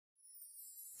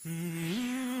Bismillahir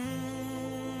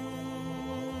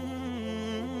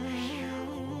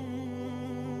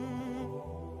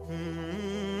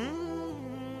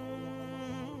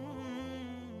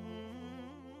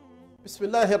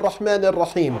Rahmanir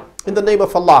Rahim. In the name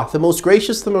of Allah, the most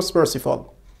gracious, the most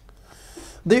merciful.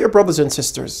 Dear brothers and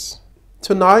sisters,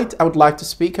 tonight I would like to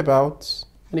speak about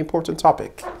an important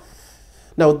topic.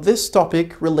 Now, this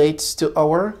topic relates to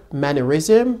our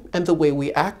mannerism and the way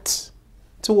we act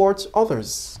towards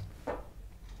others.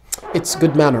 It's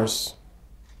good manners.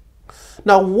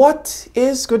 Now, what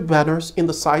is good manners in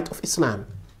the sight of Islam?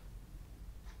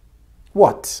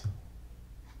 What?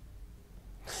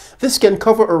 This can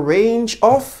cover a range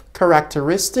of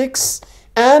characteristics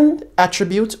and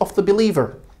attributes of the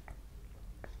believer.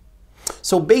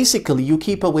 So basically, you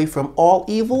keep away from all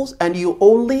evils and you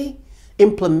only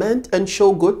implement and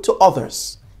show good to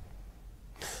others.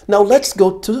 Now let's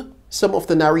go to some of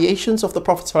the narrations of the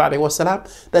Prophet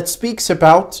ﷺ that speaks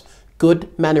about good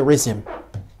mannerism.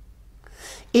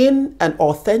 In an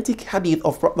authentic hadith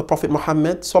of the Prophet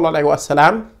Muhammad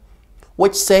ﷺ,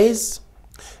 which says,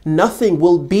 nothing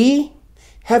will be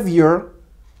heavier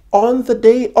on the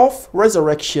day of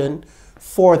resurrection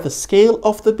for the scale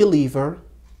of the believer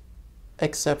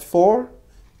except for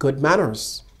good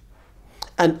manners.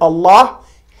 And Allah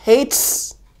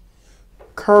hates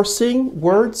cursing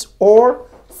words or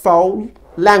foul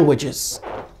languages.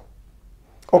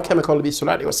 Now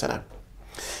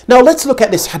let's look at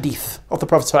this hadith of the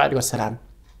Prophet ﷺ.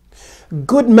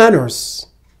 Good manners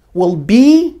will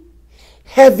be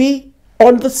heavy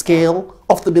on the scale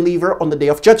of the believer on the day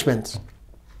of judgment.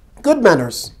 Good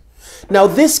manners. Now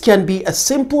this can be as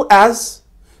simple as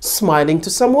smiling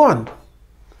to someone,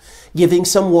 giving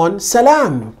someone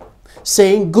salam,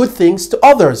 saying good things to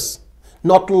others,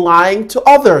 not lying to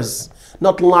others,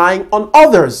 not lying on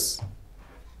others.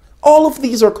 All of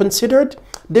these are considered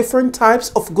different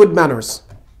types of good manners.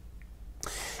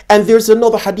 And there's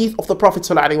another hadith of the Prophet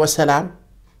ﷺ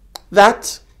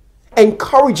that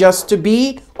encourage us to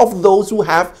be of those who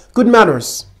have good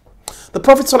manners. The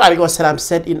Prophet ﷺ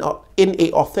said in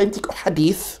a authentic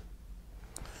hadith,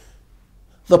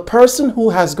 the person who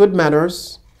has good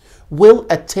manners will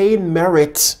attain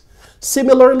merit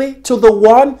similarly to the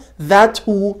one that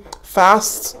who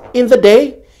fasts in the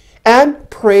day and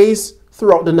prays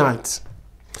throughout the night.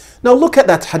 Now look at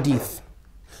that hadith.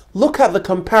 Look at the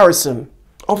comparison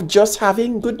of just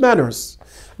having good manners,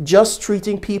 just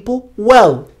treating people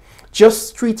well,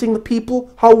 just treating the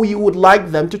people how you would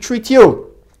like them to treat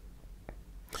you.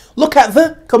 Look at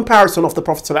the comparison of the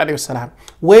Prophet ﷺ,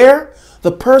 where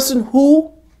the person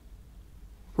who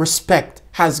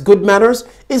has good manners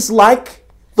is like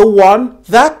the one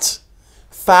that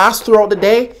fasts throughout the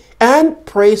day and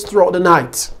prays throughout the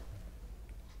night.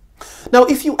 Now,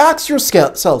 if you ask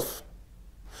yourself,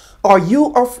 are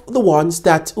you of the ones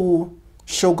that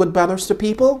show good manners to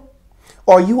people?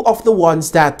 Are you of the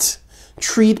ones that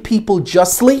treat people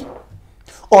justly?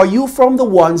 Are you from the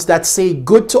ones that say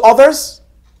good to others?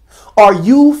 Are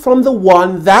you from the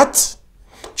one that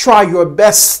try your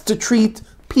best to treat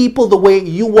people the way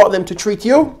you want them to treat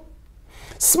you?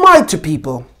 Smile to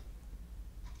people.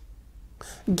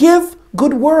 Give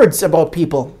good words about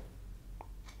people.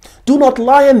 Do not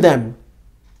lie on them.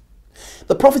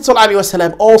 The Prophet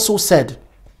ﷺ also said,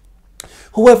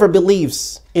 whoever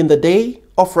believes in the day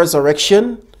of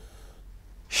resurrection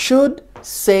should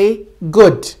say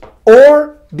good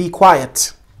or be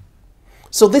quiet.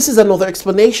 So this is another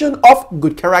explanation of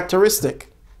good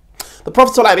characteristic. The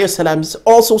Prophet ﷺ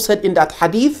also said in that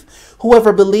hadith,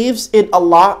 whoever believes in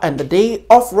Allah and the day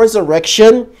of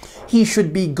resurrection, he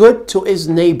should be good to his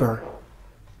neighbor.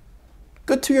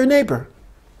 Good to your neighbor.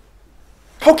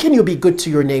 How can you be good to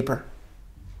your neighbor?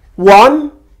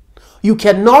 One, you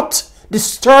cannot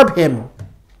disturb him.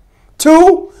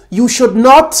 Two, you should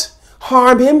not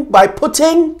harm him by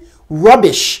putting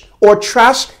rubbish or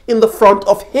trash in the front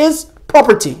of his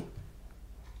property.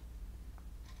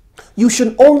 You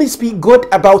should only speak good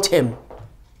about him.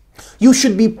 You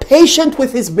should be patient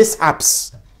with his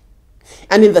mishaps.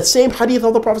 And in the same hadith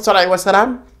of the Prophet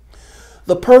ﷺ,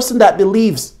 the person that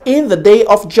believes in the day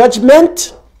of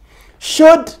judgment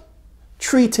should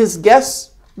treat his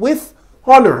guests with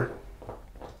honor.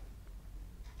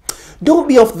 Don't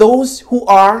be of those who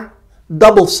are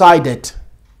double-sided.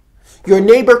 Your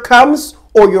neighbor comes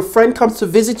or your friend comes to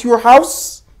visit your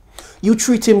house. You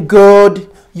treat him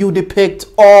good. You depict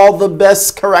all the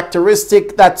best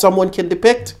characteristic that someone can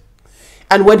depict.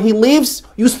 And when he leaves,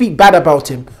 you speak bad about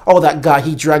him. Oh, that guy,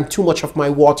 he drank too much of my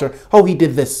water. Oh, he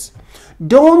did this.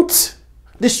 Don't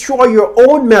destroy your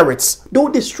own merits.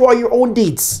 Don't destroy your own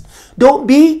deeds. Don't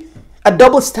be a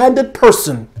double-standard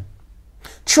person.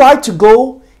 Try to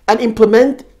go and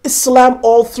implement Islam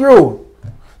all through.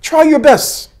 Try your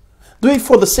best. Do it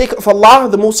for the sake of Allah,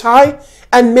 the Most High,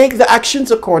 and make the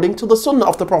actions according to the Sunnah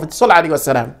of the Prophet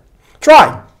ﷺ.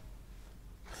 Try.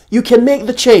 You can make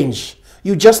the change.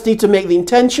 You just need to make the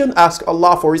intention, ask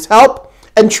Allah for His help,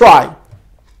 and try.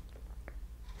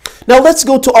 Now let's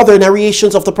go to other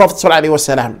narrations of the Prophet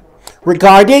ﷺ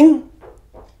regarding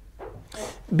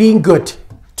being good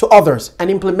to others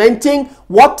and implementing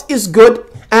what is good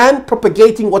and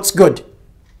propagating what's good.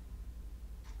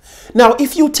 Now,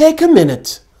 if you take a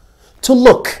minute to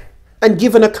look and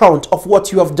give an account of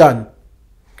what you have done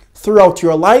throughout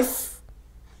your life,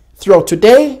 throughout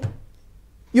today,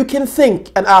 you can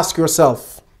think and ask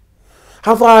yourself,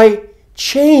 have I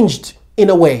changed in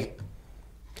a way?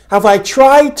 Have I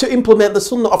tried to implement the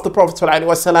Sunnah of the Prophet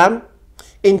ﷺ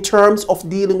in terms of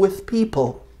dealing with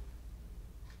people?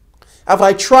 Have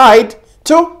I tried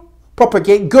to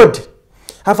propagate good?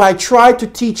 Have I tried to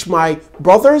teach my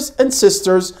brothers and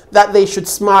sisters that they should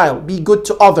smile, be good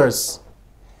to others?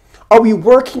 Are we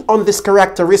working on these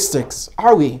characteristics?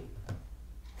 Are we?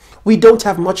 We don't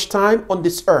have much time on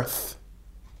this earth.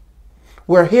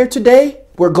 We're here today,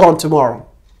 we're gone tomorrow.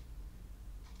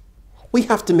 We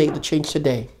have to make the change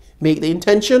today. Make the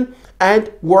intention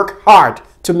and work hard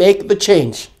to make the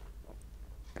change.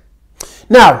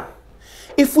 Now,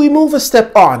 if we move a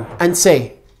step on and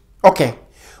say, okay,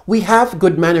 we have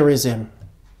good mannerism,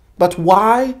 but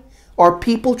why are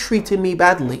people treating me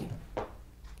badly?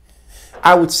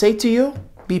 I would say to you,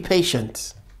 be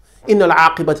patient. إِنَّ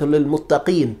الْعَاقِبَةَ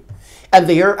لِلْمُتَّقِينَ. And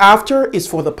the hereafter is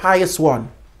for the pious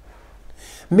one.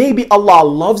 Maybe Allah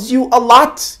loves you a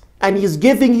lot and He's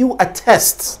giving you a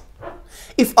test.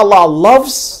 If Allah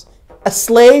loves a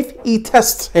slave, He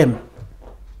tests him.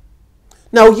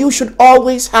 Now you should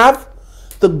always have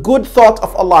the good thought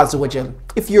of Allah Azza wa Jal.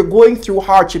 If you're going through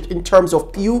hardship in terms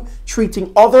of you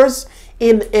treating others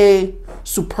in a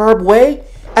superb way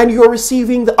and you're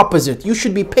receiving the opposite, you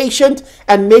should be patient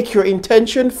and make your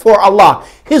intention for Allah,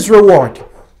 His reward.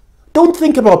 Don't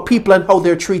think about people and how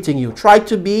they're treating you. Try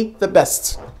to be the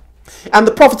best. And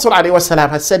the Prophet ﷺ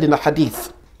has said in a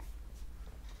hadith,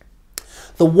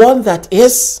 the one that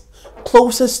is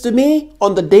closest to me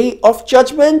on the day of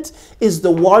judgment is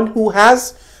the one who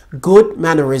has good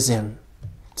mannerism.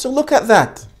 So look at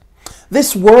that.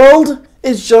 This world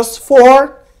is just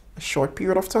for a short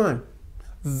period of time.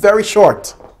 Very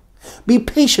short. Be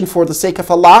patient for the sake of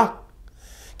Allah.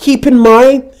 Keep in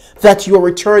mind that you're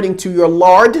returning to your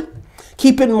Lord.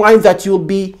 Keep in mind that you'll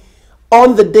be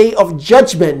on the day of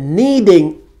judgment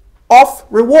needing of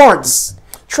rewards.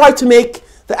 Try to make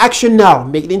the action now.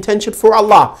 Make the intention for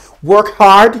Allah. Work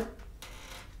hard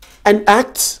and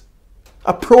act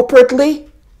appropriately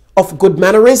of good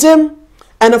mannerism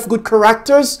and of good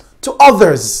characters to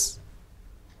others.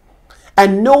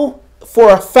 And know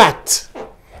for a fact,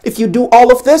 if you do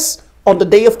all of this on the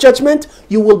day of judgment,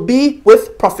 you will be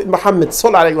with Prophet Muhammad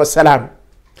sallallahu alaihi wasallam.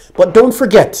 But don't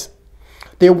forget,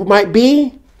 there might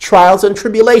be trials and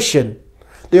tribulation.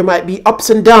 There might be ups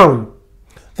and downs.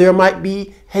 There might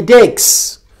be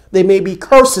headaches. There may be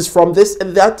curses from this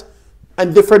and that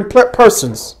and different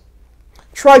persons.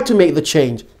 Try to make the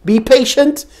change. Be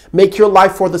patient. Make your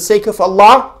life for the sake of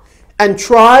Allah. And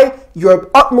try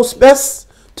your utmost best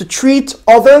to treat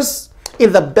others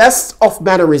in the best of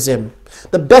mannerism,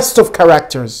 the best of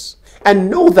characters. And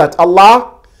know that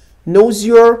Allah knows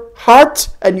your heart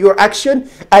and your action,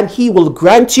 and He will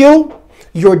grant you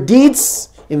your deeds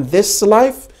in this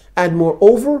life and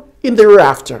moreover in the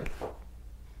hereafter.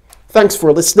 Thanks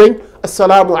for listening.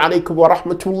 Assalamu alaikum wa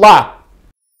rahmatullah.